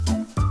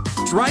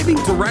Driving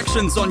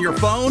directions on your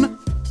phone?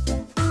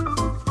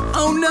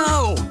 Oh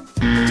no!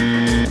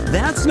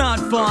 That's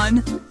not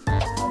fun!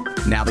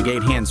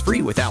 Navigate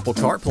hands-free with Apple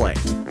CarPlay.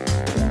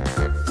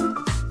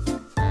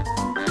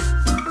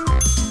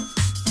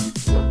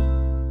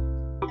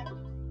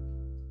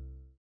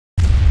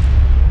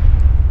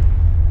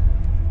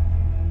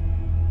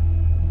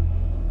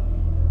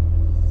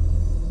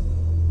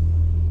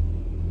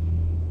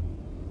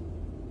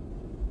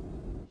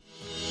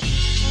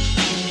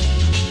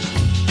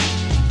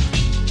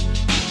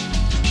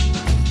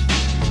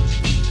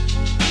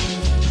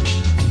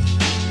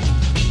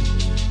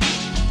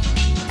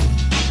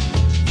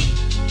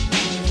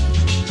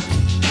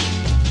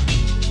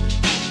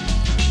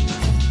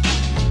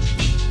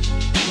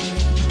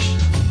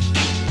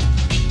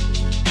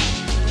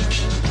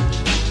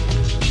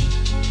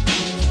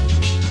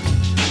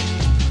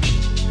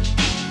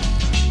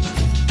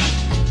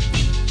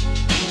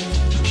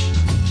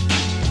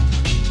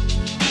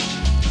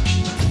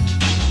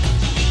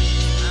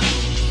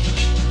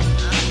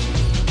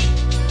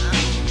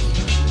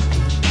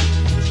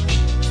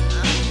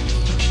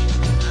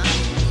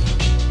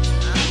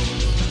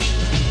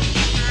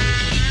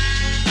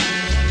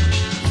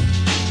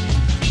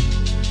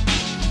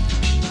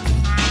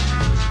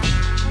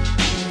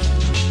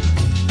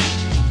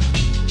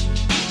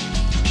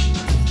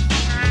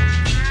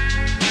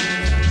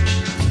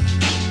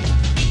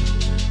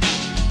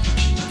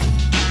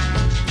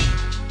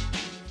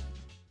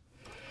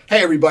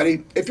 Hey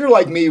everybody, if you're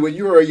like me when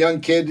you were a young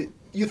kid,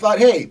 you thought,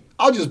 hey,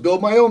 I'll just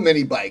build my own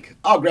mini bike.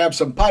 I'll grab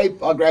some pipe,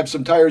 I'll grab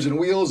some tires and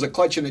wheels, a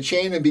clutch and a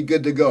chain, and be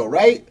good to go,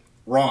 right?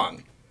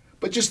 Wrong.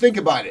 But just think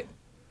about it.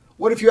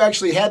 What if you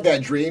actually had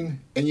that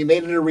dream and you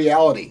made it a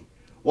reality?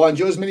 Well, on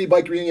Joe's Mini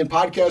Bike Reunion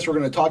podcast, we're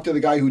going to talk to the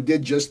guy who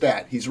did just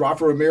that. He's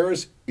Rafa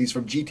Ramirez, he's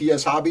from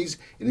GTS Hobbies,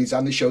 and he's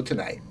on the show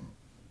tonight.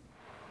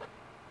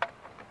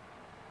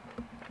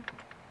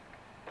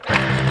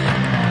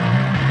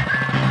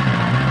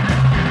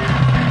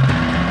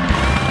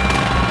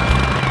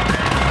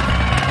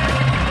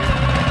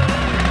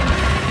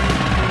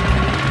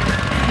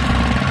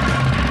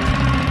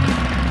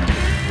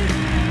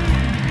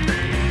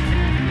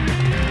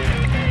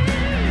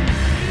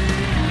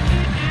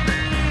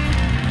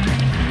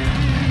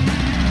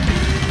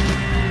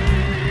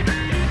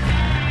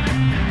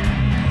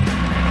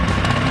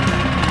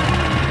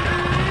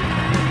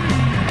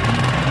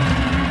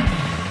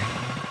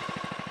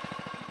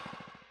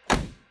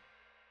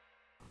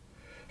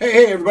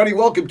 Hey everybody,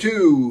 welcome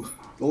to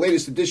the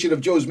latest edition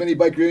of Joe's Mini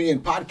Bike Reunion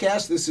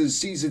podcast. This is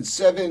season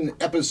 7,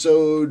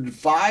 episode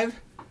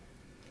 5.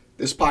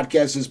 This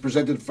podcast is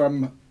presented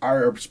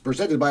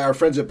by our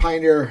friends at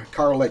Pioneer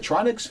Car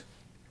Electronics.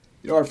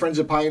 You know, our friends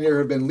at Pioneer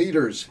have been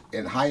leaders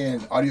in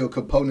high-end audio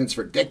components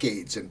for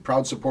decades and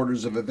proud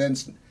supporters of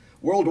events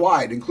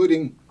worldwide,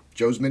 including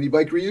Joe's Mini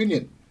Bike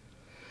Reunion.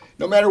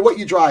 No matter what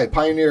you drive,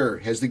 Pioneer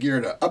has the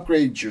gear to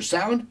upgrade your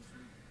sound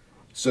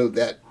so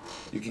that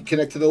you can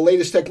connect to the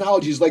latest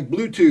technologies like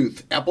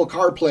Bluetooth, Apple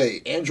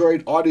CarPlay,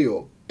 Android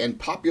Audio, and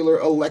popular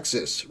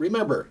Alexis.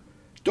 Remember,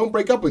 don't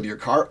break up with your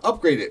car,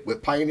 upgrade it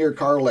with Pioneer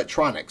Car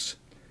Electronics.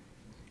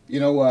 You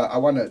know, I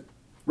want to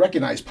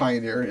recognize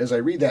Pioneer as I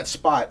read that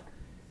spot.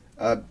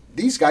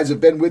 These guys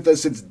have been with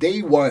us since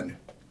day one,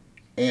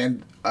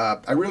 and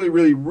I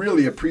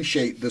really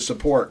appreciate the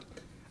support.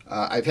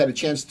 I've had a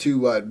chance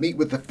to meet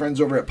with the friends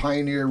over at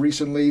Pioneer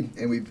recently,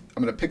 and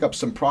I'm going to pick up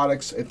some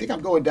products. I think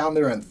I'm going down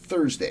there on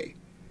Thursday,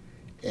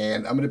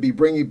 and I'm going to be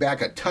bringing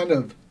back a ton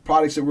of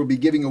products that we'll be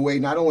giving away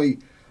not only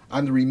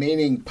on the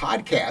remaining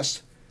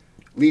podcasts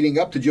leading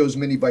up to Joe's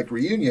Mini Bike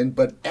Reunion,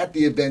 but at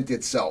the event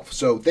itself.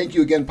 So thank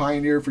you again,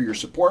 Pioneer, for your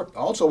support. I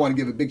also want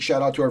to give a big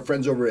shout out to our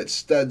friends over at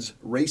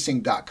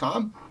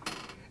studsracing.com.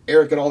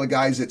 Eric and all the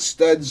guys at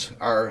Studs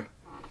are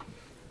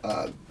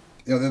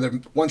they're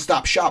the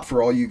one-stop shop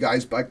for all you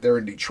guys back there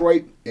in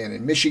Detroit and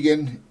in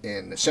Michigan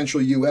and the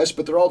central U.S.,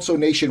 but they're also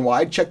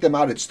nationwide. Check them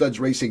out at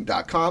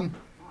studsracing.com.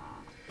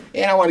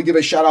 And I want to give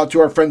a shout-out to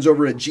our friends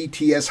over at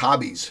GTS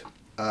Hobbies.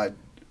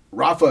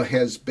 Rafa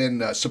has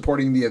been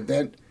supporting the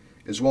event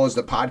as well as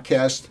the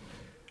podcast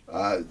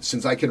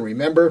since I can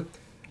remember.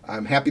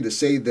 I'm happy to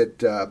say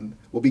that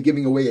we'll be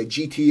giving away a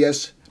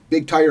GTS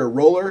Big Tire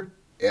Roller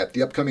at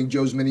the upcoming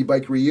Joe's Mini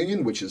Bike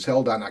Reunion, which is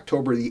held on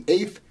October the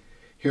 8th.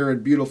 Here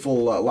in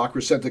beautiful La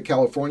Crescenta,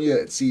 California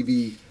at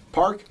CV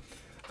Park.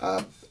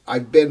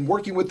 I've been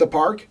working with the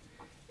park,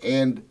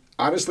 and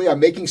honestly, I'm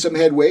making some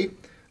headway.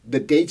 The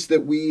dates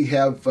that we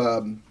have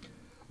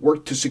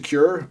worked to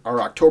secure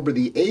are October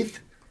the 8th,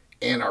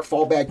 and our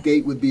fallback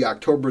date would be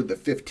October the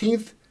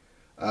 15th.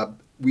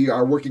 We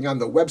are working on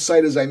the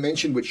website, as I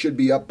mentioned, which should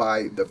be up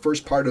by the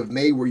first part of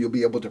May, where you'll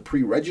be able to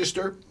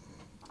pre-register.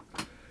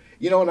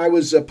 You know, and I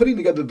was putting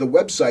together the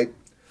website,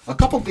 a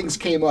couple things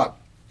came up.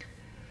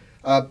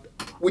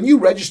 When you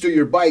register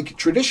your bike,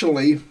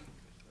 traditionally,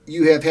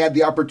 you have had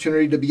the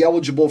opportunity to be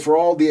eligible for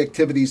all the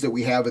activities that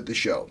we have at the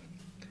show.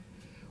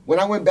 When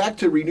I went back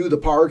to renew the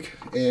park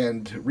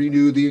and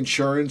renew the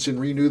insurance and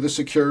renew the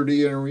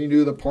security and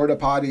renew the porta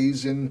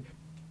potties and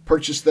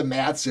purchase the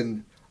mats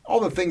and all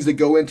the things that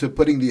go into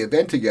putting the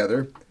event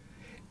together,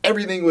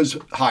 everything was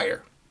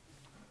higher.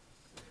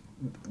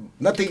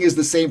 Nothing is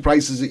the same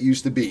price as it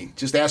used to be.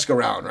 Just ask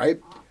around,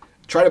 right?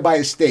 Try to buy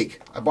a steak.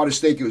 I bought a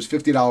steak. It was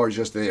 $50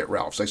 yesterday at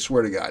Ralph's. I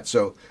swear to God.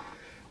 So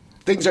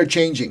things are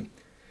changing.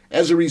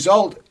 As a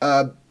result,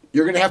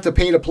 you're going to have to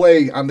pay to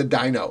play on the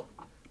dyno.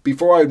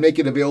 Before, I would make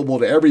it available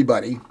to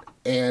everybody.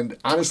 And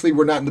honestly,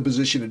 we're not in the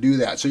position to do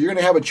that. So you're going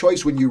to have a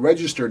choice when you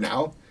register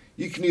now.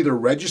 You can either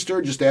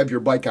register just to have your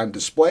bike on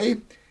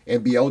display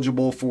and be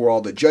eligible for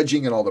all the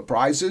judging and all the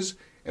prizes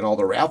and all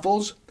the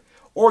raffles.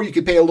 Or you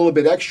could pay a little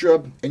bit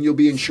extra and you'll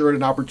be insured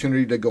an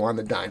opportunity to go on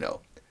the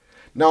dyno.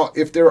 Now,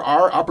 if there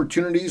are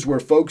opportunities where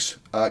folks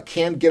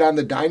can get on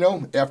the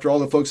dyno after all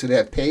the folks that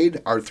have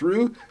paid are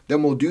through,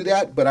 then we'll do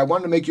that. But I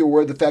want to make you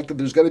aware of the fact that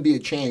there's going to be a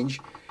change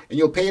and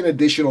you'll pay an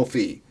additional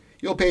fee.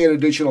 You'll pay an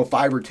additional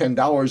 $5 or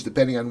 $10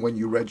 depending on when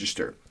you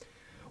register.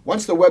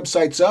 Once the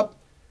website's up,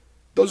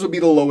 those will be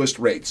the lowest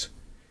rates.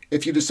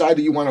 If you decide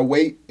that you want to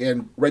wait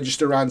and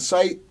register on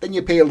site, then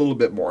you pay a little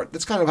bit more.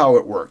 That's kind of how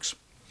it works.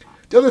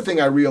 The other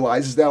thing I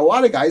realize is that a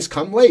lot of guys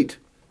come late.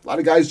 A lot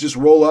of guys just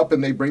roll up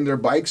and they bring their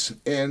bikes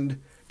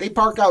and they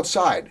park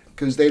outside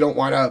because they don't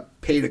want to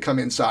pay to come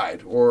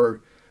inside,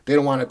 or they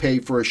don't want to pay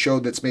for a show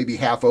that's maybe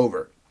half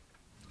over.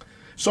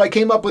 So I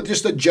came up with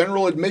just a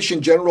general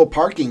admission, general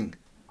parking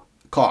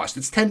cost.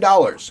 It's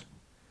 $10.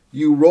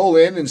 You roll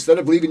in, instead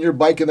of leaving your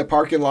bike in the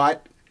parking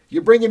lot,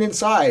 you bring it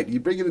inside. You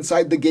bring it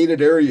inside the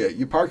gated area.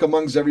 You park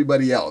amongst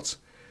everybody else.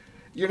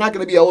 You're not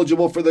going to be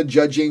eligible for the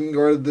judging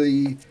or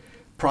the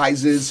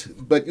prizes,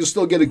 but you'll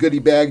still get a goodie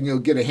bag and you'll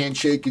get a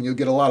handshake and you'll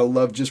get a lot of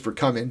love just for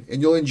coming,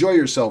 and you'll enjoy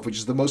yourself, which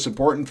is the most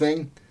important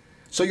thing.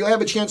 So you'll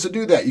have a chance to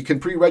do that. You can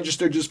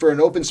pre-register just for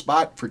an open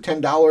spot for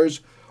 $10,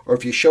 or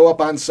if you show up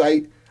on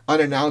site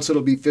unannounced,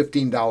 it'll be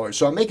 $15.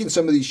 So I'm making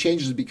some of these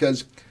changes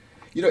because,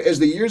 as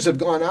the years have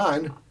gone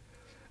on,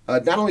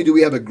 not only do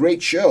we have a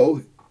great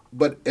show,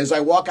 but as I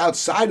walk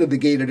outside of the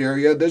gated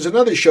area, there's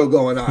another show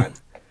going on.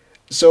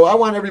 So I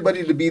want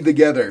everybody to be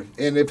together.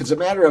 And if it's a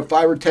matter of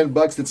 $5 or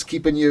 $10 that's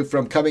keeping you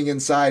from coming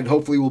inside,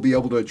 hopefully we'll be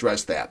able to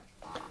address that.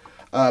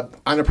 On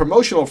a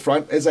promotional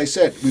front, as I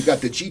said, we've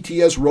got the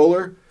GTS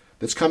roller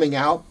that's coming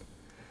out.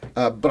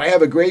 But I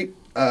have a great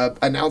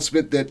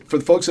announcement that for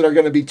the folks that are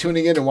going to be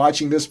tuning in and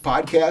watching this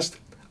podcast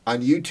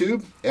on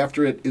YouTube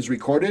after it is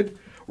recorded,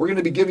 we're going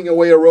to be giving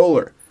away a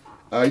roller.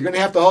 You're going to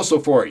have to hustle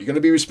for it. You're going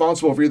to be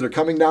responsible for either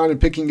coming down and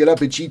picking it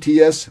up at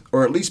GTS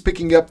or at least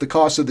picking up the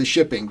cost of the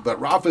shipping. But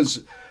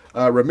Rafa's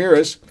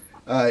Ramirez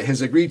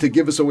has agreed to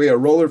give us away a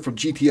roller from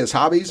GTS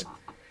Hobbies.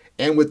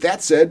 And with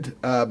that said,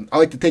 I'd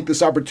like to take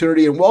this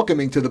opportunity and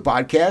welcoming to the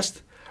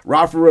podcast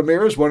Rafa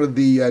Ramirez, one of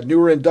the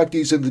newer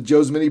inductees in the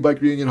Joe's Mini Bike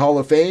Reunion Hall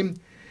of Fame.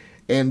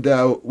 And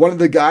one of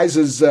the guys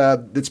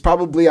that's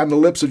probably on the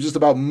lips of just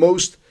about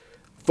most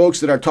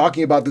folks that are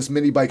talking about this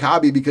mini bike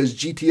hobby because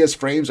GTS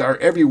frames are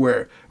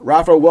everywhere.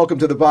 Rafa, welcome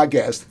to the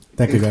podcast.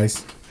 Thank you,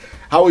 guys.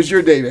 How was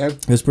your day, man?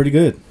 It was pretty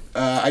good.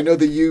 I know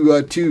that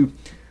you, too,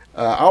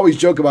 I always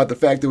joke about the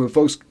fact that when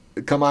folks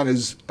come on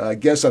as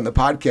guests on the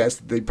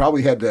podcast, they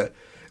probably had to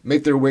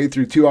make their way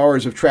through 2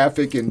 hours of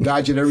traffic and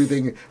dodging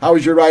everything. How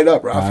was your ride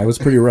up, Rafa? It was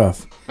pretty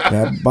rough.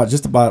 Yeah,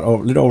 about a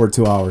little over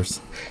 2 hours.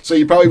 So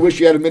you probably wish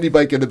you had a mini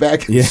bike in the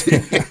back. Yeah.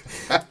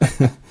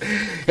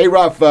 Hey,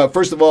 Rafa,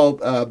 first of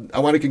all, I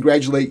want to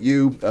congratulate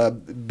you.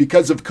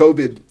 Because of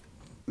COVID,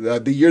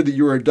 the year that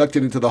you were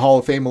inducted into the Hall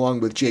of Fame along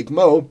with Jake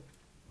Moe,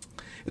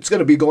 it's going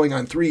to be going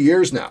on 3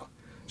 years now.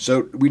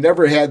 So we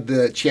never had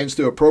the chance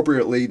to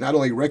appropriately not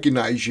only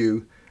recognize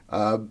you,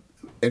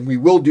 and we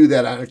will do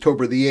that on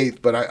October the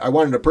 8th, but I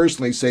wanted to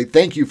personally say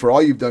thank you for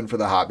all you've done for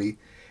the hobby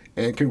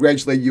and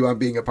congratulate you on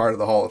being a part of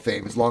the Hall of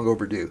Fame. It's long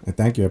overdue.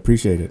 Thank you. I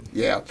appreciate it.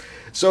 Yeah.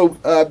 So,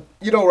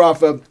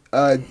 Rafa,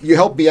 you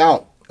helped me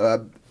out.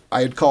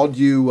 I had called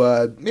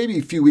you maybe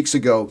a few weeks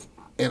ago,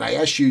 and I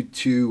asked you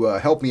to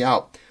help me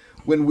out.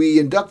 When we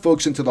induct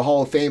folks into the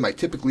Hall of Fame, I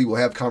typically will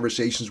have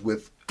conversations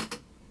with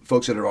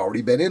folks that have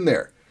already been in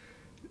there.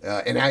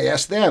 And I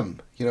asked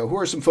them, who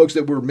are some folks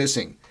that we're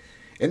missing?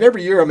 And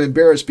every year I'm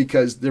embarrassed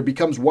because there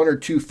becomes one or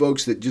two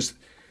folks that just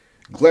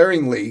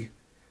glaringly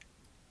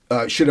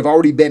should have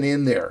already been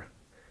in there.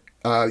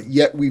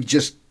 Yet we've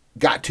just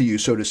got to you,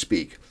 so to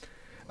speak.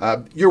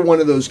 You're one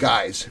of those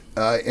guys.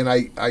 And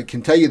I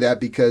can tell you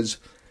that because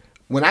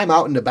when I'm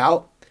out and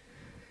about,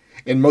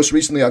 and most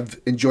recently I've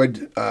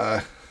enjoyed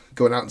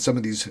going out on some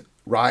of these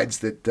rides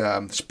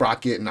that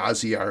Sprocket and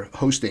Ozzy are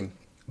hosting.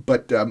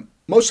 But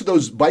most of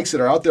those bikes that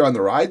are out there on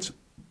the rides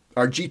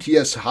are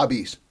GTS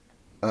Hobbies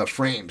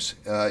frames,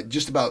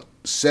 just about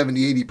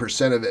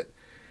 70-80% of it.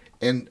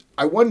 And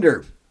I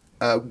wonder,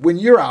 when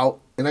you're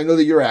out, and I know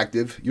that you're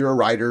active, you're a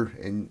rider,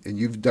 and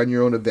you've done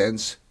your own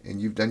events,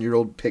 and you've done your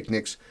own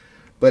picnics,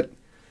 but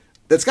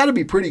that's got to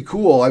be pretty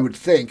cool, I would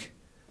think,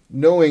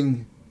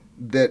 knowing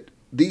that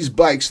these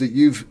bikes that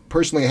you've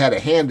personally had a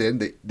hand in,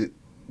 that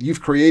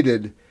you've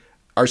created,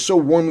 are so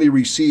warmly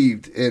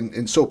received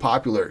and so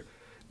popular.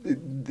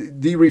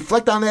 Do you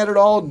reflect on that at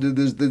all?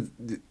 Does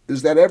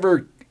that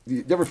ever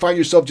You never find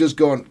yourself just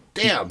going,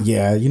 damn.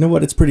 Yeah, you know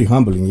what? It's pretty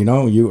humbling. You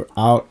know, you're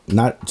out,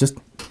 not just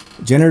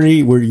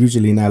generally, we're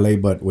usually in LA,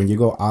 but when you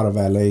go out of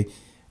LA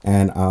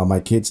and my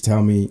kids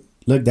tell me,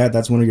 look, Dad,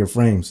 that's one of your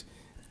frames.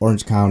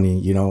 Orange County,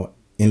 you know,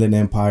 Inland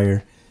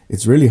Empire.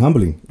 It's really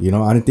humbling. You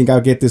know, I didn't think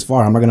I'd get this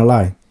far. I'm not going to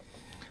lie.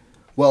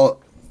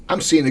 Well, I'm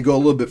seeing it go a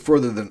little bit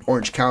further than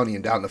Orange County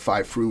and down the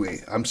 5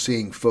 freeway. I'm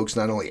seeing folks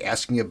not only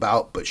asking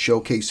about, but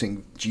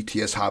showcasing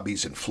GTS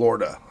hobbies in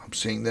Florida. I'm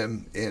seeing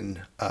them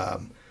in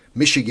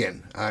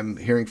Michigan. I'm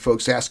hearing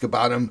folks ask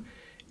about them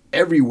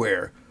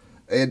everywhere.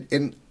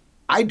 And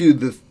I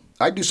do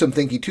some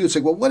thinking too. It's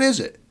like, well, what is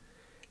it?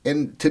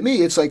 And to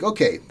me, it's like,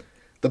 okay,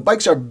 the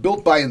bikes are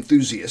built by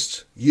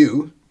enthusiasts.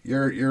 You're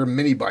a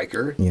mini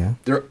biker. Yeah.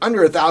 They're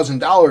under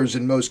 $1,000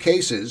 in most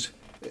cases.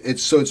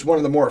 It's one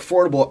of the more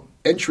affordable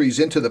entries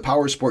into the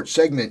power sports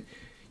segment.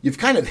 You've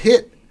kind of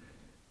hit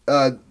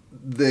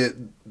the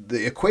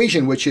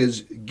equation, which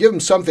is give them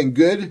something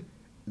good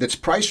that's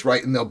priced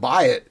right, and they'll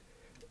buy it.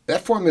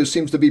 That formula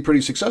seems to be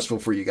pretty successful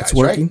for you guys, it's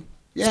working. Right?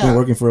 Yeah. It's been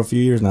working for a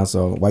few years now,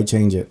 so why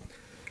change it?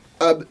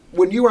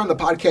 When you were on the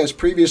podcast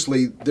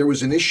previously, there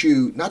was an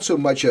issue, not so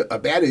much a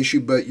bad issue,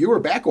 but you were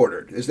back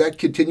ordered. Is that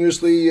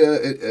continuously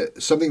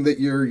something that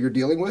you're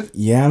dealing with?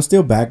 Yeah, I'm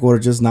still back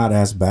ordered, just not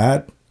as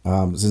bad.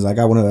 Since I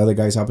got one of the other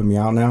guys helping me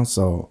out now,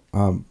 so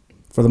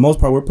for the most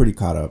part, we're pretty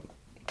caught up.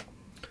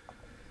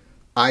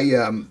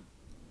 I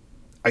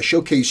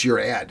showcase your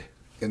ad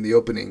in the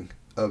opening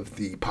of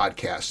the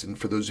podcast, and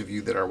for those of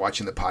you that are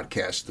watching the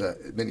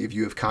podcast, many of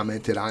you have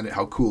commented on it,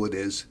 how cool it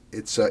is.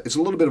 It's a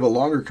little bit of a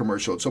longer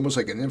commercial. It's almost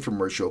like an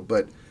infomercial,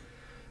 but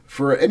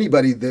for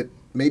anybody that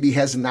maybe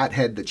has not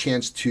had the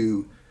chance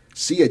to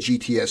see a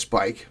GTS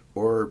bike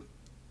or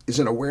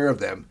isn't aware of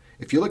them,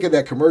 if you look at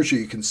that commercial,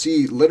 you can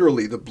see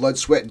literally the blood,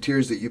 sweat, and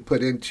tears that you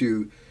put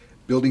into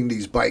building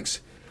these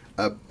bikes.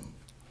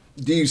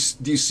 Do you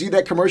see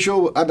that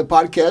commercial on the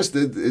podcast?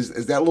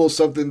 Is that a little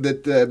something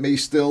that may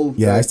still?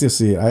 Yeah, I still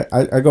see it.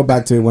 I go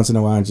back to it once in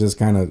a while and just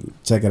kind of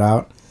check it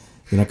out.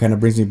 You know, kind of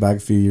brings me back a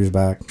few years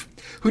back.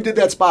 Who did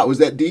that spot? Was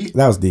that D?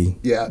 That was D.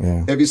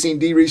 Yeah. Have you seen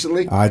D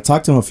recently? I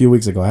talked to him a few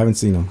weeks ago. I haven't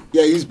sin him.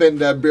 Yeah, he's been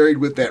buried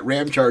with that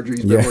Ram Charger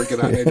he's been working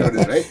on. I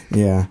noticed, right?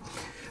 Yeah.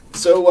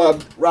 So,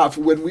 Ralph,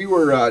 when we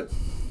were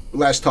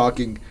last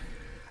talking,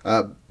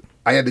 I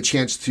had the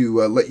chance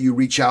to let you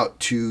reach out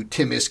to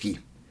Tim Iskey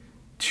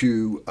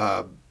to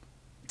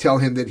tell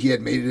him that he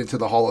had made it into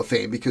the Hall of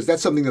Fame, because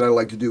that's something that I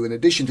like to do. In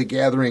addition to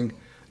gathering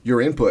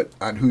your input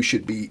on who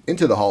should be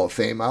into the Hall of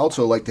Fame, I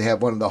also like to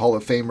have one of the Hall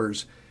of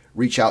Famers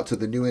reach out to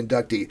the new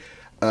inductee.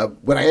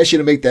 When I asked you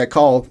to make that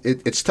call,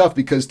 it's tough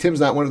because Tim's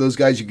not one of those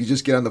guys you can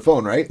just get on the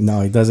phone, right? No,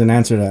 he doesn't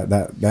answer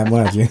that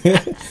much.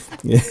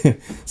 Yeah.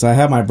 So I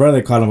had my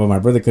brother call him, but my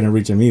brother couldn't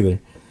reach him either.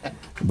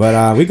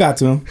 But we got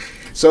to him.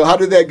 So how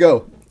did that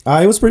go?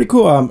 It was pretty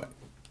cool.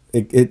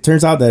 It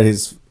turns out that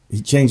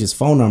he changed his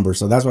phone number,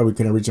 so that's why we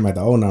couldn't reach him at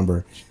the old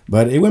number.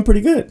 But it went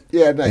pretty good.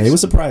 Yeah, nice. And he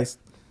was surprised.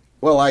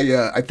 Well,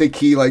 I think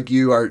he, like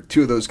you, are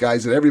two of those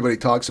guys that everybody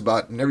talks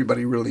about and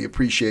everybody really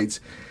appreciates.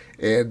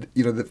 And,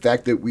 you know, the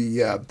fact that we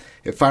have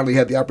finally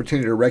had the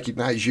opportunity to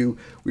recognize you.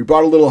 We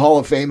brought a little Hall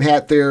of Fame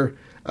hat there.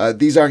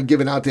 These aren't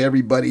given out to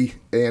everybody.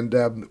 And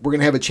we're going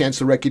to have a chance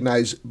to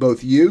recognize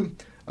both you,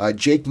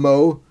 Jake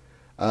Moe,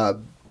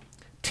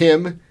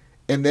 Tim,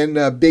 and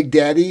then Big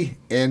Daddy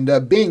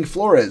and Bing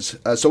Flores.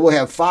 So we'll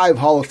have 5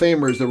 Hall of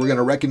Famers that we're going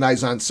to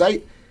recognize on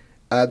site.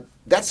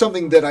 That's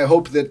something that I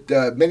hope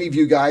that many of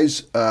you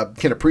guys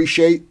can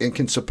appreciate and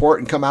can support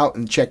and come out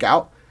and check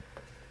out.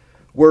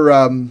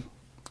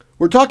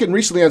 We're talking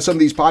recently on some of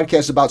these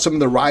podcasts about some of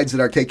the rides that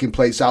are taking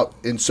place out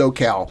in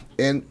SoCal.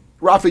 And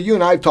Rafa, you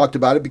and I have talked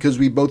about it because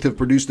we both have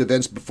produced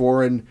events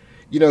before, and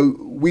you know,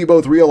 we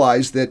both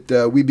realize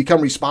that we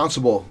become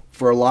responsible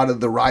for a lot of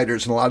the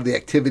riders and a lot of the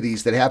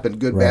activities that happen,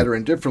 good, bad, or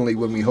indifferently,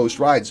 when we host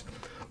rides.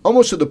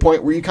 Almost to the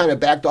point where you kind of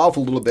backed off a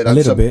little bit.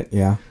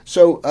 Yeah.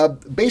 So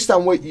based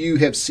on what you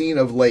have seen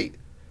of late,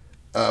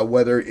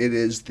 whether it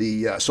is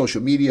the social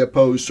media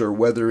posts or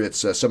whether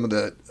it's some of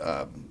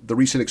the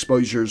recent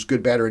exposures,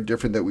 good, bad, or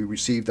indifferent, that we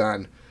received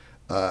on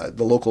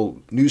the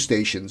local news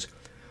stations,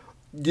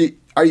 do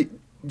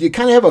you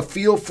kind of have a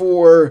feel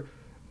for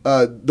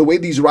the way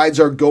these rides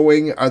are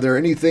going? Are there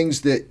any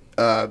things that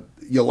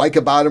you like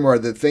about them, or are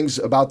there things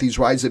about these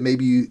rides that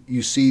maybe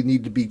you see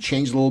need to be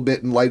changed a little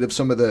bit in light of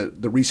some of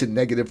the recent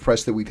negative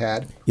press that we've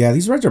had? Yeah,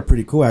 these rides are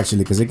pretty cool, actually,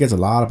 because it gets a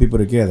lot of people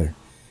together.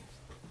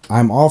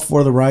 I'm all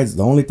for the rides.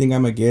 The only thing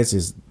I'm against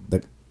is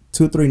the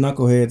 2-3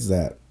 knuckleheads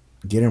that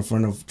get in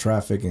front of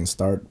traffic and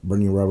start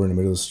burning rubber in the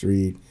middle of the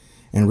street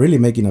and really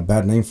making a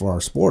bad name for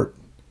our sport.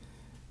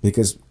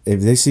 Because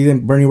if they see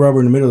them burning rubber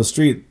in the middle of the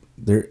street,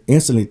 they're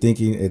instantly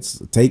thinking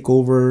it's a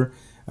takeover,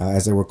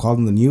 as they were called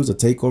in the news, a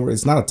takeover.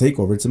 It's not a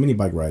takeover. It's a mini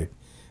bike ride.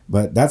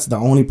 But that's the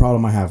only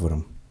problem I have with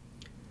them.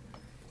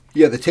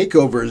 Yeah, the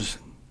takeovers,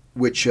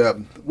 which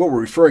what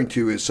we're referring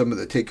to is some of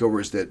the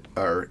takeovers that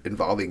are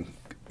involving,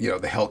 you know,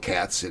 the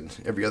Hellcats and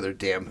every other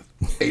damn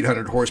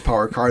 800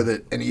 horsepower car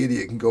that any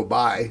idiot can go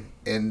buy.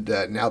 And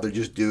now they're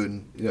just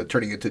doing, you know,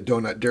 turning into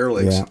donut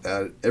derelicts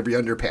every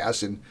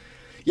underpass. And,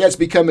 Yeah, it's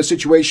become a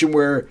situation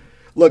where,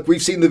 look,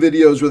 we've seen the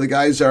videos where the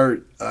guys are,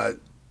 a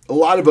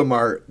lot of them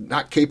are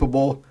not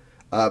capable.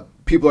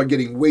 People are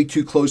getting way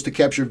too close to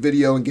capture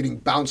video and getting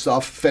bounced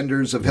off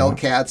fenders of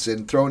Hellcats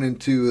and thrown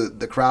into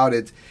the crowd.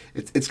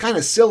 It's kind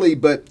of silly,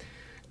 but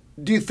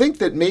do you think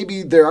that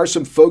maybe there are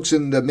some folks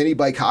in the mini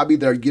bike hobby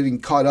that are getting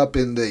caught up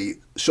in the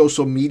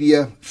social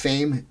media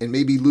fame and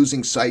maybe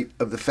losing sight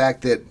of the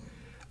fact that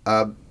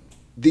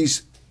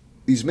these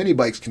mini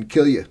bikes can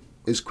kill you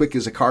as quick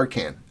as a car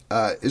can?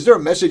 Is there a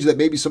message that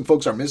maybe some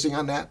folks are missing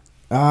on that?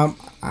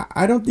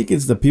 I don't think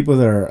it's the people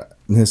that are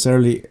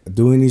necessarily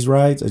doing these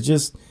rides.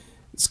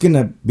 It's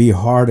gonna be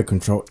hard to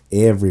control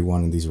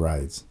everyone in these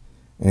rides,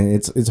 and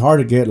it's hard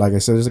to get. Like I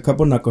said, there's a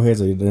couple knuckleheads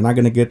that they're not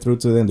gonna get through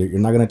to them. You're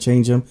not gonna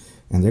change them,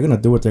 and they're gonna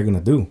do what they're gonna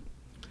do.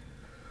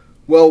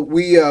 Well,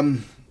 we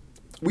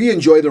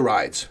enjoy the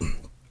rides.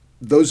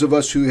 Those of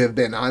us who have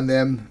been on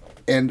them,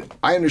 and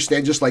I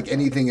understand, just like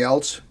anything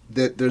else,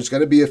 that there's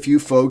going to be a few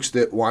folks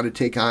that want to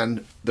take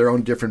on their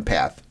own different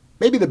path.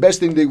 Maybe the best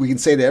thing that we can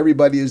say to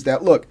everybody is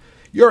that, look,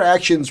 your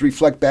actions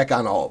reflect back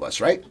on all of us,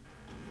 right?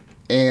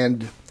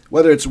 And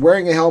whether it's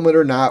wearing a helmet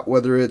or not,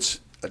 whether it's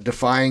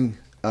defying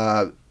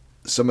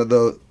some of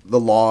the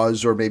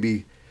laws, or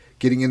maybe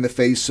getting in the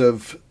face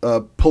of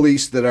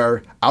police that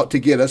are out to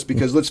get us,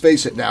 because let's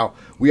face it now,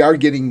 we are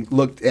getting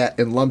looked at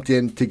and lumped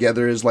in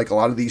together as like a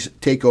lot of these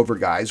takeover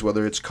guys,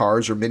 whether it's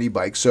cars or mini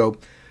bikes. So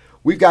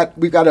we've got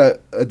a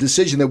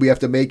decision that we have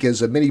to make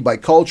as a mini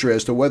bike culture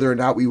as to whether or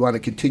not we want to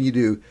continue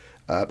to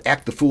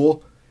act the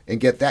fool and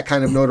get that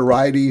kind of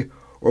notoriety,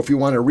 or if we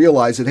want to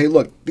realize that, hey,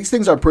 look, these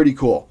things are pretty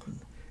cool.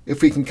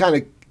 If we can kind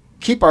of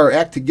keep our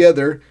act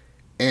together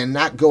and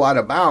not go out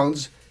of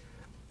bounds,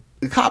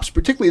 the cops,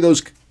 particularly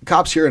those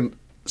cops here in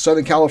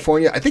Southern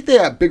California, I think they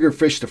have bigger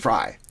fish to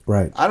fry.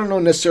 Right. I don't know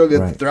necessarily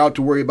that they're out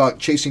to worry about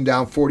chasing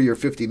down 40 or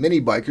 50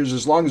 mini bikers,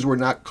 as long as we're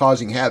not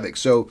causing havoc.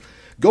 So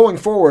going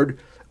forward,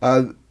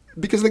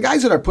 because the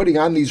guys that are putting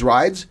on these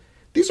rides,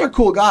 these are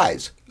cool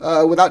guys,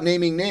 without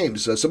naming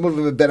names. Some of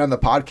them have been on the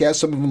podcast.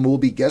 Some of them will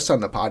be guests on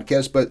the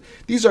podcast. But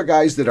these are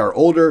guys that are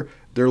older.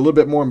 They're a little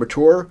bit more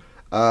mature.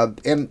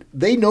 And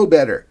they know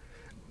better.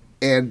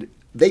 And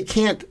they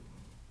can't,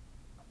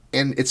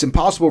 and it's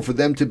impossible for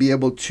them to be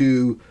able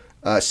to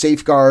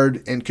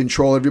safeguard and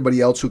control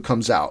everybody else who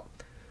comes out.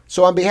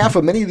 So on behalf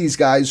of many of these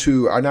guys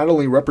who are not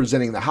only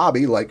representing the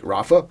hobby, like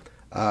Rafa,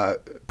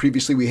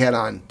 previously we had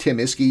on Tim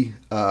Iskey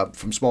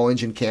from Small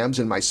Engine Cams,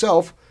 and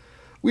myself,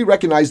 we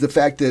recognize the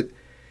fact that,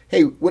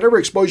 hey, whatever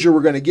exposure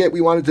we're going to get, we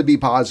want it to be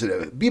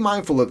positive. Be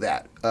mindful of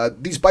that.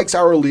 These bikes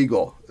are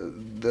illegal.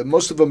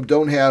 Most of them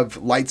don't have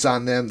lights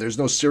on them. There's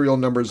no serial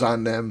numbers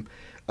on them.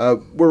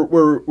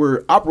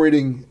 We're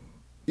operating,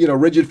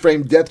 rigid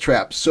frame death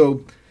traps.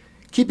 So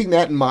keeping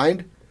that in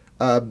mind,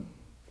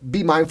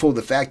 be mindful of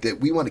the fact that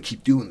we want to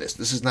keep doing this.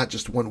 This is not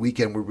just one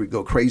weekend where we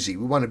go crazy.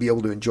 We want to be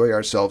able to enjoy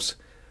ourselves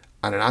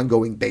on an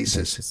ongoing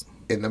basis.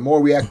 And the more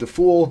we act a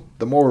fool,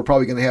 the more we're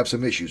probably going to have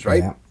some issues,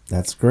 right? Yeah,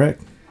 that's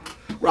correct.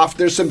 Ralph,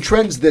 there's some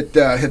trends that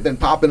have been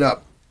popping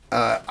up.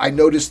 I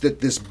noticed that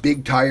this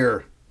big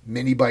tire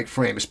mini bike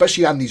frame,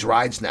 especially on these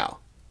rides now.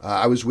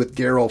 I was with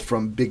Daryl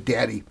from Big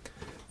Daddy,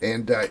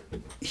 and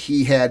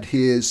he had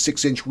his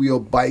 6-inch wheel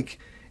bike,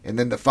 and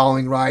then the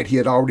following ride he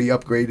had already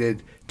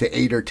upgraded to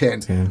 8 or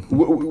 10.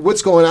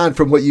 What's going on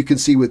from what you can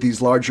see with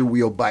these larger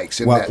wheel bikes?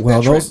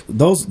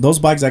 Those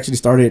bikes actually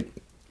started,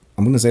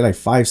 I'm going to say like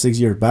 5-6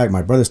 years back.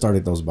 My brother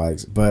started those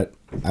bikes, but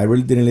I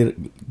really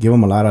didn't give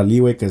him a lot of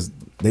leeway because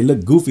they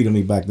looked goofy to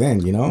me back then,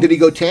 Did he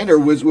go 10 or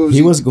was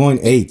he was going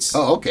 8s?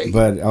 Oh, okay.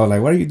 But I was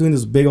like, why are you doing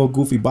this big old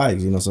goofy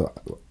bikes? So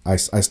I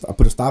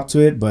put a stop to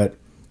it, but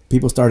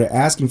people started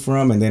asking for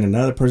them, and then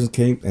another person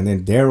came, and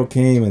then Daryl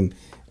came, and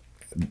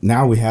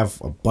now we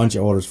have a bunch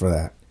of orders for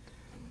that.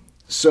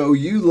 So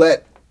you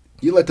let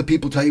the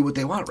people tell you what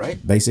they want,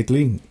 right?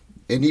 Basically.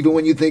 And even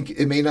when you think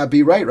it may not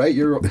be right?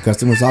 The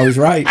customer's always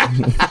right.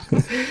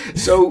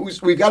 So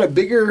we've got a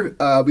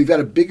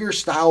bigger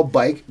style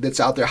bike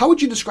that's out there. How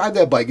would you describe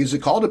that bike? Is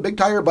it called a big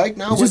tire bike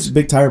now? It's just a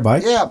big tire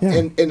bike. Yeah.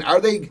 And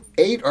are they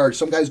 8 or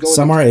some guys going?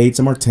 Some are 8,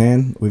 some are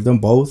 10. We've done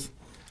both.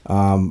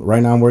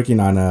 Right now I'm working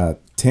on a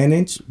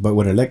 10-inch, but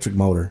with an electric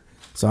motor.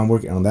 So I'm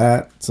working on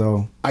that.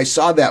 So I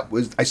saw that.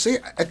 I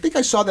think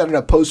I saw that in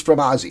a post from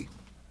Ozzy.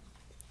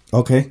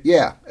 Okay.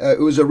 Yeah,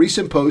 it was a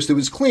recent post. It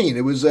was clean.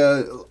 It was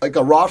like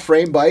a raw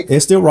frame bike.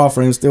 It's still raw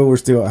frame. We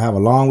still have a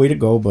long way to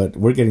go, but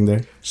we're getting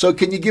there. So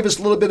can you give us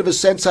a little bit of a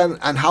sense on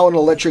how an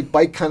electric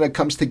bike kind of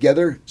comes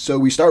together? So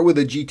we start with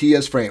a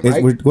GTS frame,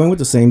 right? We're going with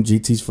the same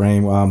GT's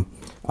frame. We're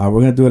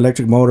going to do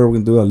electric motor. We're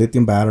going to do a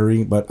lithium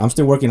battery, but I'm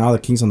still working all the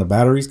kinks on the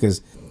batteries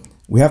because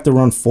we have to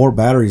run 4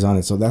 batteries on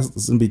it, so that's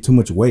going to be too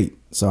much weight.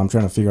 So I'm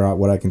trying to figure out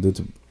what I can do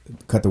to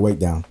cut the weight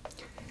down.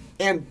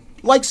 And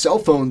like cell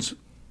phones,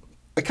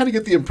 I kind of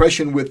get the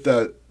impression with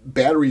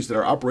batteries that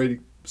are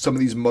operating some of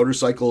these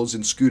motorcycles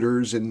and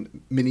scooters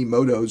and mini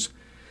motos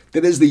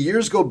that as the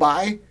years go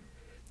by,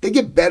 they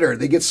get better,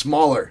 they get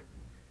smaller.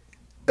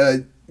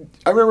 I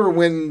remember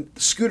when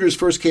scooters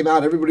first came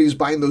out, everybody was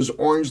buying those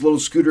orange little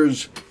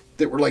scooters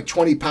that were like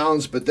 20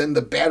 pounds, but then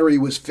the battery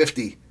was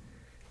 50.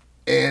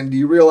 and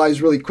you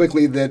realize really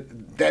quickly that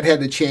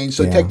had to change.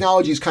 So Yeah.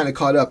 technology's kind of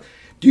caught up.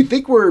 Do you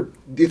think we're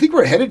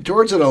headed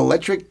towards an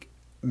electric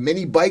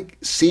mini bike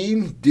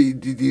scene? Do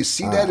you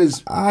see that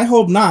as I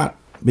hope not,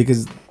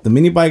 because the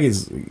mini bike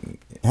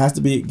has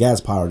to be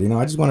gas powered.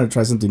 I just want to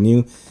try something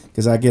new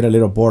because I get a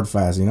little bored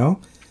fast.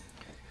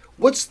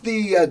 what's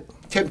the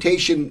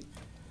temptation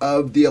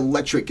of the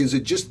electric? Is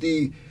it just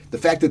the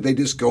fact that they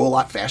just go a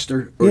lot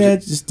faster? Or is Yeah, it-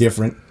 it's just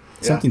different.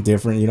 Something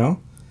different.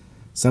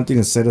 Something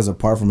to set us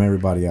apart from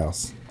everybody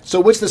else. So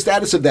what's the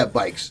status of that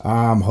bikes?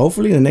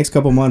 Hopefully in the next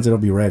couple months it'll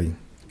be ready.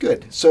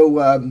 Good.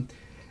 So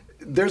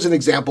there's an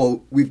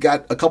example. We've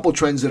got a couple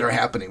trends that are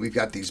happening. We've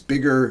got these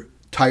bigger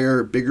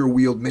tire, bigger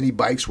wheeled mini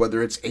bikes,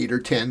 whether it's 8 or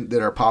 10,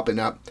 that are popping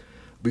up.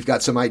 We've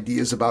got some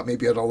ideas about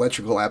maybe an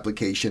electrical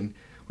application.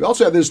 We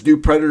also have this new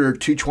Predator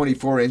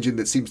 224 engine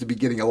that seems to be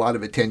getting a lot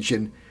of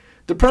attention.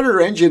 The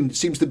Predator engine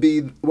seems to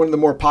be one of the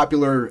more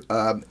popular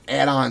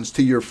add-ons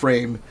to your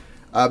frame.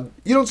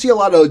 You don't see a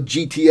lot of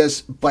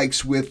GTS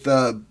bikes with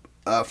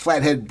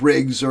flathead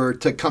Briggs or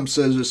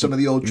Tecumsehs or some of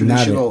the old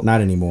traditional. Not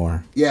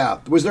anymore. Yeah.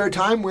 Was there a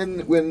time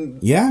when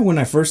Yeah, when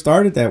I first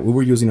started that, we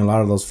were using a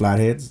lot of those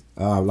flatheads.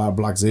 A lot of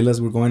Blockzillas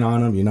were going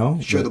on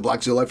them, Sure, But- the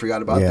Blockzilla, I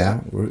forgot about yeah,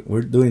 that.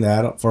 we're doing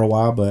that for a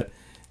while, but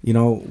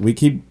we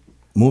keep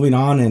moving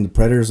on, and the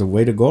Predator's a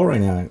way to go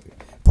right now.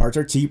 Parts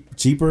are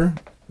cheaper.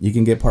 You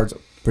can get parts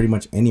pretty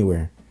much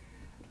anywhere.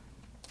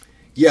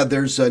 Yeah,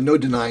 there's no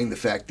denying the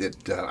fact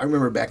that I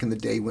remember back in the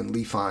day when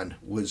Lifan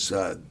was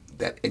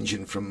that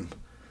engine from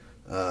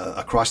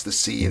across the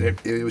sea, and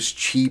it was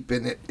cheap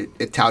and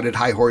it touted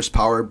high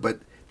horsepower, but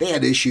they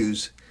had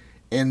issues,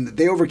 and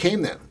they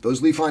overcame them.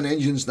 Those Lifan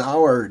engines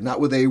now are not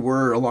what they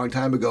were a long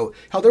time ago.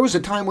 Hell, there was a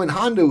time when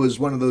Honda was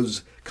one of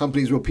those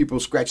companies where people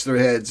scratch their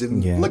heads,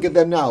 and Yeah. look at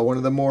them now, one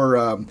of the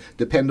more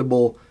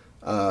dependable,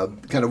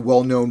 kind of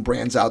well-known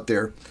brands out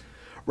there.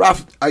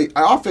 Ralph, I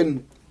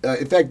often,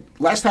 in fact,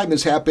 last time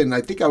this happened,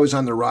 I think I was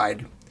on the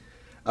ride.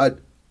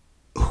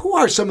 Who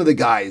are some of the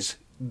guys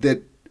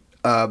that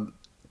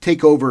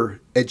take over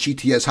at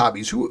GTS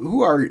Hobbies?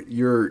 Who are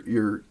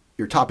your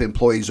top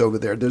employees over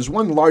there? There's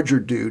one larger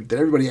dude that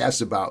everybody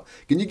asks about.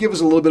 Can you give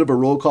us a little bit of a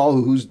roll call?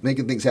 Who's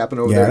making things happen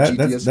over there at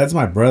GTS? that's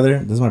my brother.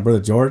 That's my brother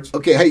George.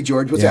 Okay, hey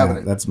George, what's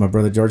happening? That's my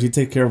brother George. He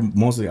takes care of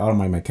mostly all of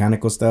my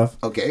mechanical stuff.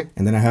 Okay,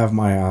 And then I have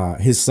my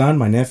his son,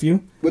 my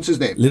nephew, what's his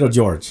name? Little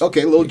George.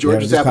 Okay, Little George. Yeah,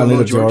 What's just call happening,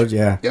 him Little George?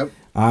 Yeah.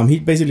 Yep. He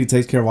basically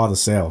takes care of all the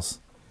sales,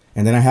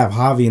 and then I have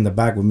Javi in the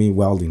back with me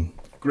welding.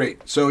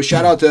 Great. So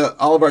shout out to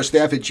all of our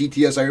staff at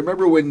GTS. I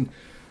remember when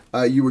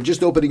you were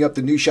just opening up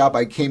the new shop.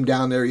 I came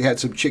down there. You had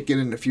some chicken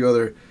and a few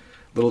other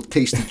little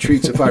tasty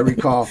treats, if I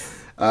recall.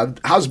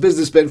 How's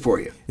business been for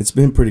you? It's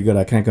been pretty good.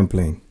 I can't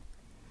complain.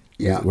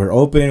 Yeah. We're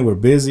open. We're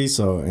busy.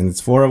 And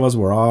it's 4 of us.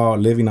 We're all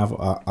living out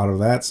of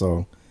that.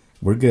 So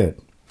we're good.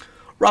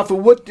 Rafa,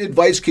 what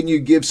advice can you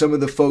give some of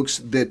the folks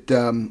that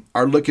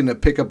are looking to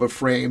pick up a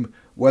frame,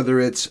 whether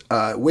it's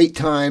wait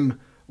time,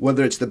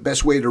 whether it's the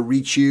best way to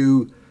reach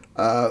you,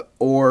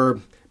 or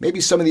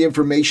maybe some of the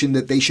information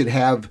that they should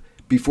have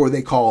before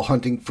they call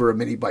hunting for a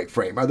mini bike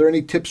frame? Are there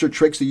any tips or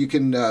tricks that you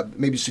can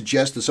maybe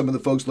suggest to some of the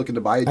folks looking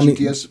to buy a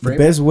GTS frame?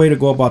 The best way to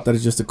go about that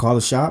is just to call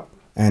the shop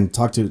and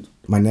talk to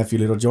my nephew,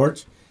 Little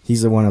George.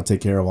 He's the one who'll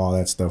take care of all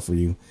that stuff for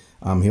you.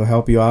 He'll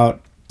help you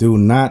out. Do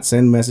not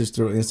send message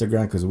through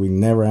Instagram because we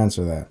never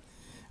answer that.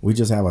 We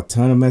just have a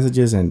ton of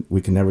messages and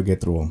we can never get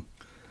through them.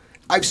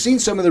 I've seen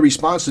some of the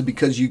responses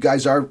because you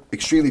guys are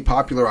extremely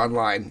popular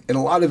online, and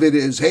a lot of it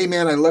is, "Hey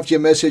man, I left you a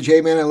message.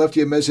 Hey man, I left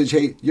you a message."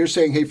 Hey, you're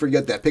saying, "Hey,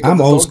 forget that. Pick up I'm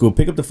the old phone." school.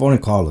 Pick up the phone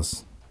and call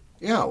us.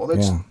 Yeah, well,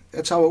 Yeah.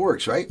 that's how it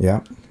works, right? Yeah.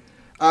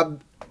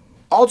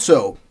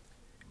 Also,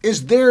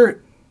 is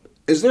there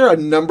a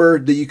number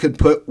that you could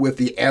put with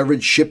the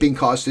average shipping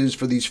cost is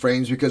for these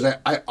frames? Because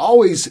I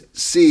always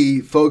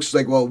see folks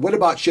like, well, what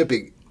about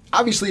shipping?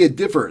 Obviously, it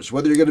differs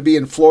whether you're going to be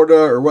in Florida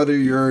or whether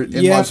you're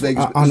in Las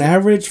Vegas. On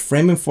average,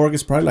 frame and fork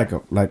is probably like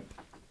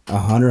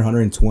 100,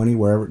 120,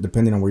 wherever,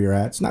 depending on where you're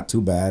at. It's not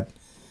too bad.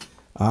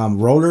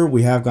 Roller,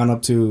 we have gone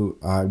up to.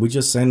 We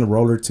just sent a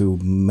roller to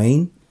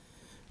Maine.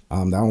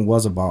 That one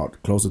was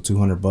about close to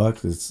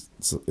 $200.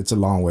 It's a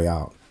long way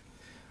out.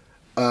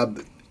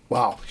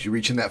 Wow, you're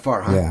reaching that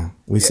far, huh?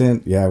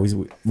 Yeah,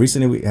 we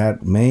recently we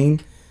had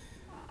Maine,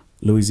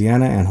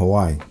 Louisiana, and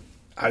Hawaii.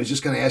 I was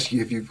just going to ask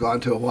you if you've gone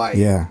to Hawaii.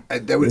 Yeah,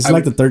 it's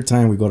the third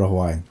time we go to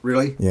Hawaii.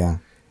 Really? Yeah,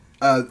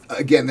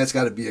 Again, that's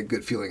got to be a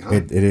good feeling, huh?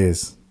 it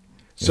is.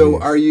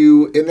 So, are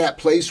you in that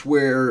place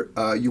where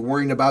you're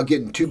worrying about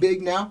getting too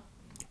big now?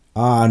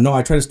 No,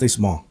 I try to stay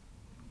small.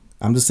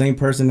 I'm the same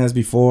person as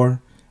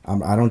before.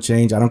 I don't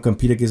change. I don't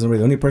compete against anybody.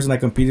 The only person I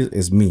compete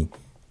is me.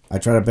 I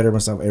try to better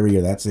myself every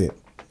year. That's it.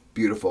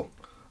 Beautiful.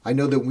 I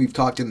know that we've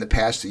talked in the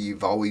past that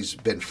you've always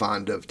been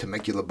fond of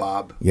Temecula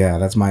Bob. Yeah,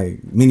 that's my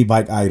mini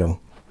bike idol.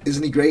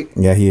 Isn't he great?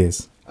 Yeah, he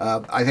is.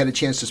 I had a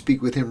chance to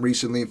speak with him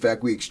recently. In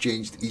fact, we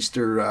exchanged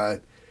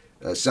Easter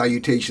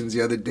salutations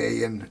the other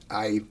day, and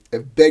I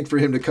have begged for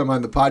him to come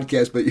on the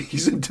podcast, but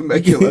he's in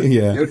Temecula.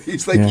 Yeah. You know,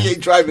 he's like, he ain't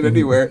driving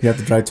anywhere. You have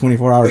to drive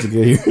 24 hours to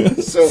get here.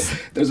 So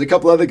there's a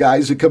couple other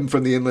guys who come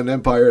from the Inland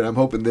Empire, and I'm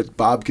hoping that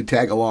Bob could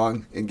tag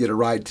along and get a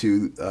ride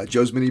to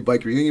Joe's Mini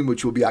Bike Reunion,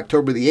 which will be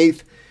October the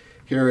 8th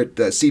here at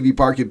CV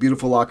Park in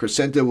beautiful La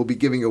Crescenta. We'll be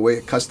giving away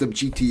a custom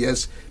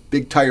GTS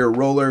big tire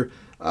roller.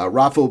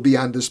 Rafa will be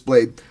on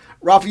display.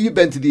 Rafa, you've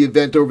been to the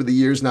event over the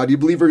years now. Do you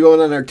believe we're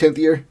going on our 10th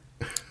year?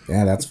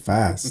 Yeah, that's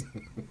fast.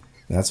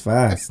 That's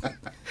fast.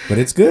 But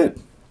it's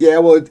good. Yeah,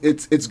 well,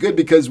 it's good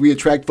because we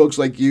attract folks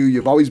like you.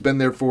 You've always been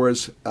there for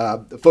us.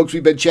 Folks,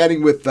 we've been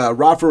chatting with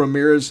Rafa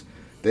Ramirez,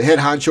 the head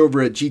honcho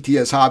over at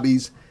GTS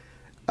Hobbies.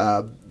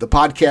 The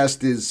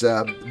podcast is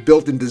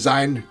built and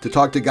designed to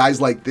talk to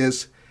guys like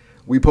this.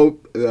 I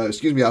hope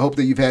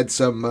that you've had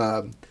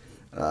some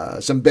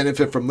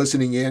benefit from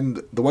listening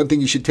in. The one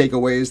thing you should take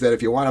away is that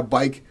if you want a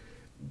bike,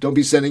 don't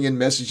be sending in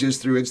messages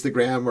through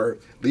Instagram or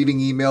leaving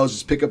emails.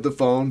 Just pick up the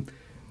phone,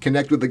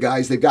 connect with the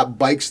guys. They've got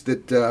bikes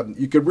that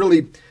you could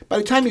really, by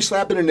the time you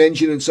slap in an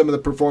engine and some of the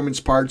performance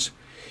parts,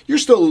 you're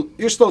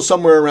still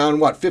somewhere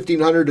around, what,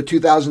 $1,500 to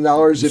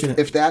 $2,000,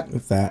 if that?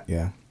 If that,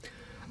 yeah.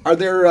 Are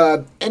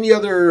there any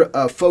other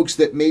folks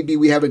that maybe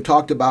we haven't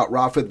talked about,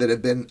 Rafa, that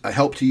have been a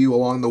help to you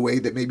along the way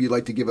that maybe you'd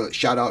like to give a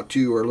shout out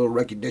to or a little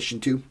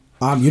recognition to?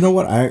 You know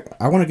what?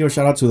 I want to give a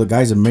shout out to the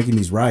guys that are making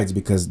these rides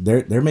because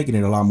they're making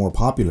it a lot more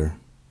popular.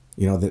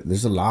 You know,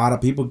 there's a lot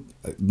of people,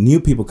 new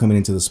people coming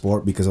into the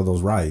sport because of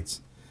those rides.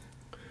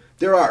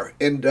 There are,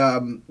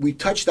 and we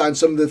touched on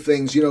some of the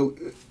things. You know,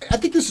 I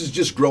think this is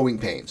just growing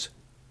pains.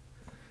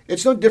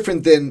 It's no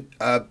different than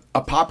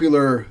a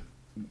popular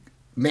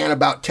man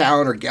about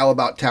town or gal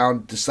about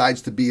town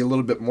decides to be a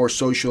little bit more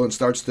social and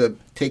starts to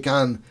take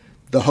on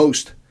the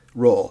host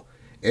role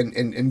and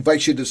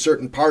invites you to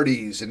certain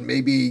parties and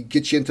maybe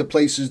gets you into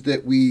places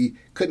that we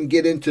couldn't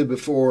get into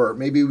before.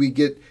 Maybe we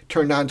get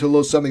turned on to a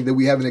little something that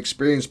we haven't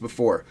experienced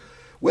before.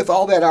 With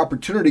all that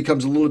opportunity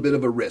comes a little bit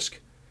of a risk.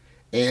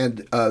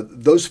 And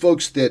those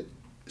folks that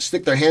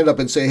stick their hand up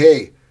and say,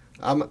 hey,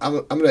 I'm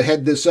going to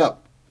head this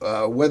up,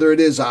 whether it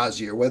is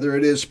Ozzy or whether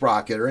it is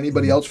Sprocket or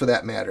anybody else for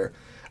that matter,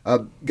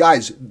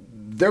 guys,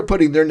 they're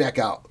putting their neck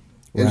out,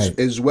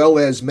 as well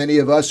as many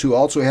of us who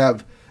also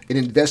have an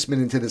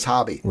investment into this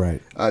hobby.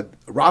 Right.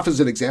 Rafa's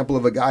an example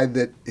of a guy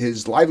that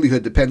his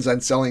livelihood depends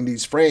on selling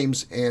these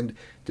frames, and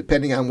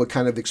depending on what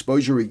kind of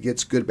exposure he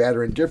gets, good, bad,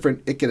 or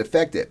indifferent, it can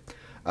affect it.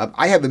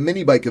 I have a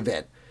mini bike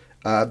event.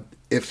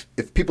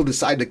 If people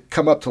decide to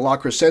come up to La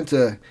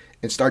Crescenta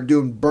and start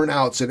doing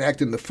burnouts and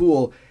acting the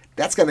fool,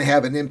 that's going to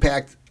have an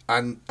impact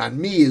on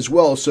me as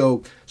well.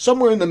 So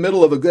somewhere in the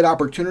middle of a good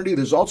opportunity,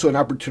 there's also an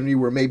opportunity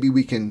where maybe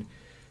we can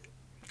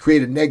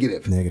create a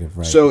negative. Negative,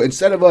 right. So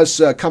instead of us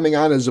coming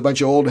on as a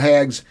bunch of old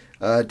hags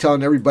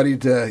telling everybody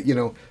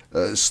to,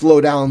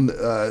 slow down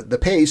the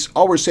pace,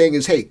 all we're saying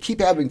is, hey,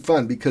 keep having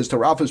fun, because to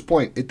Rafa's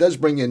point, it does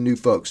bring in new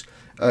folks.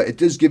 It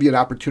does give you an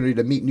opportunity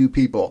to meet new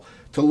people,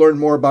 to learn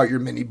more about your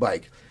mini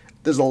bike.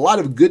 There's a lot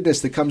of goodness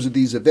that comes with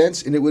these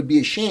events, and it would be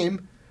a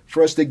shame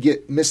for us to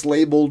get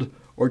mislabeled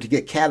or to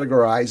get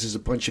categorized as a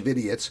bunch of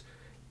idiots.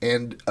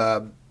 And,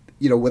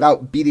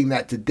 without beating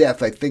that to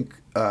death, I think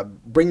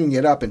bringing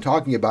it up and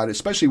talking about it,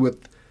 especially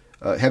with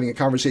having a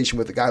conversation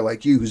with a guy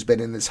like you who's been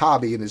in this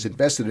hobby and is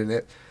invested in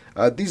it,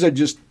 these are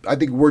just, I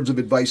think, words of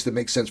advice that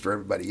make sense for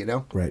everybody, you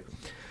know? Right.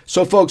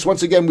 So, folks,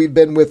 once again, we've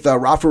been with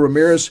Rafa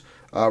Ramirez.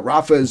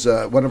 Rafa is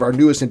one of our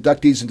newest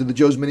inductees into the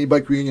Joe's Mini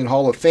Bike Reunion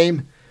Hall of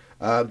Fame.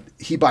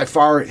 He, by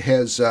far,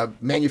 has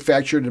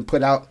manufactured and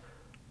put out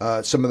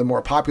some of the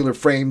more popular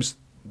frames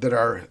that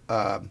are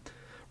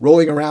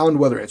rolling around,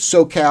 whether it's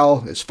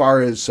SoCal, as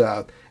far as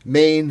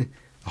Maine,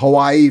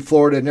 Hawaii,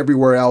 Florida, and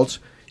everywhere else.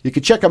 You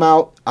can check them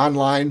out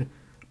online,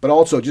 but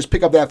also just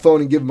pick up that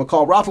phone and give them a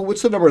call. Rafa,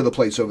 what's the number of the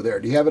place over there?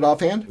 Do you have it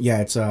offhand? Yeah,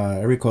 it's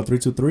area code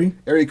 323.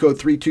 Area code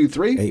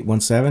 323.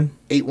 817.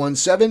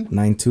 817.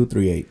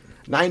 9238.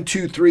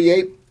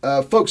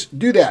 9238. Folks,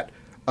 do that.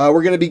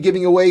 We're going to be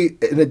giving away,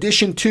 in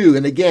addition to,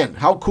 and again,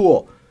 how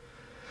cool,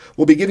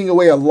 we'll be giving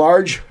away a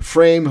large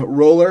frame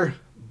roller,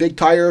 big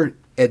tire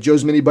at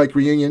Joe's Mini Bike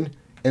Reunion.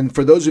 And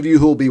for those of you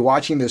who will be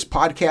watching this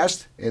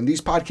podcast, and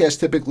these podcasts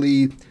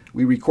typically,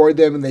 we record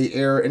them and they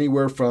air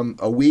anywhere from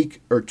a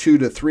week or 2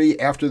 to 3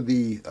 after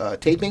the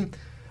taping.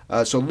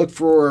 So look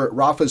for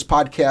Rafa's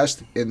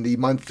podcast in the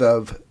month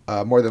of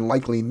more than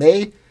likely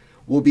May.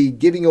 We'll be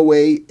giving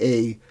away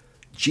a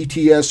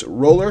GTS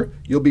roller.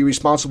 You'll be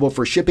responsible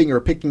for shipping or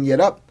picking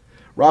it up.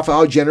 Rafa,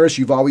 how generous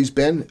you've always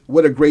been.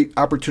 What a great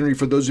opportunity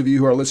for those of you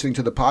who are listening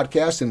to the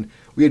podcast. And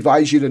we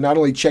advise you to not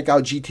only check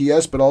out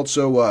GTS, but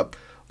also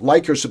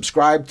like or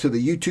subscribe to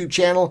the YouTube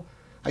channel.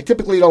 I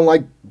typically don't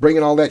like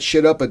bringing all that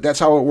shit up, but that's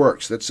how it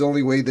works. That's the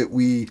only way that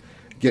we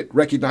get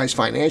recognized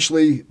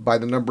financially, by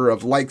the number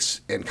of likes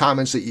and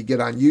comments that you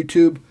get on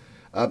YouTube.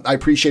 I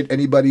appreciate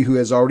anybody who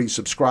has already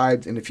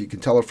subscribed, and if you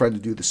can tell a friend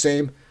to do the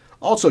same.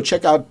 Also,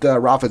 check out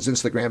Rafa's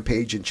Instagram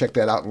page and check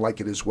that out and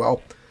like it as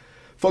well.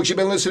 Folks, you've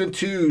been listening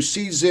to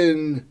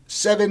Season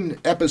 7,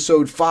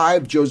 Episode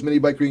 5, Joe's Mini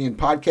Bike Reunion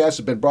Podcast.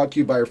 Has been brought to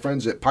you by our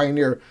friends at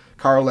Pioneer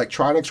Car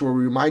Electronics, where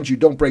we remind you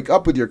don't break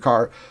up with your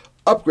car,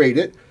 upgrade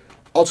it.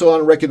 Also want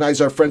to recognize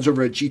our friends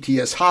over at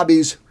GTS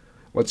Hobbies.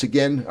 Once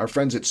again, our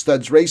friends at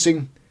Studs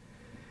Racing.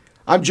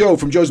 I'm Joe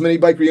from Joe's Mini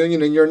Bike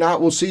Reunion, and you're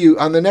not. We'll see you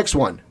on the next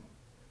one.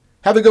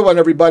 Have a good one,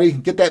 everybody.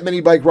 Get that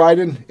mini bike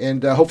riding,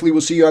 and hopefully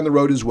we'll see you on the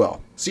road as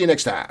well. See you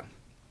next time.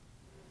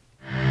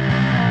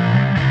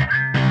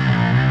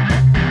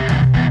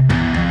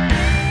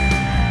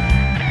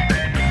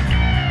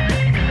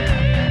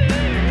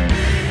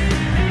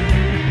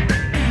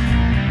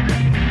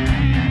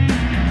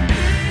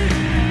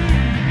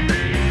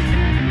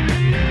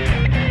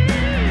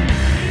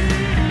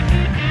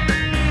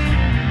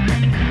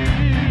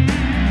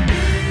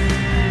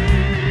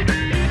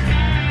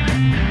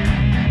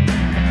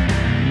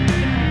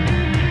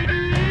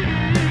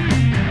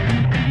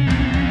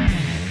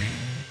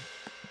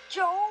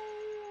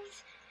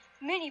 Joe's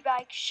Mini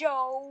Bike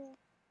Show.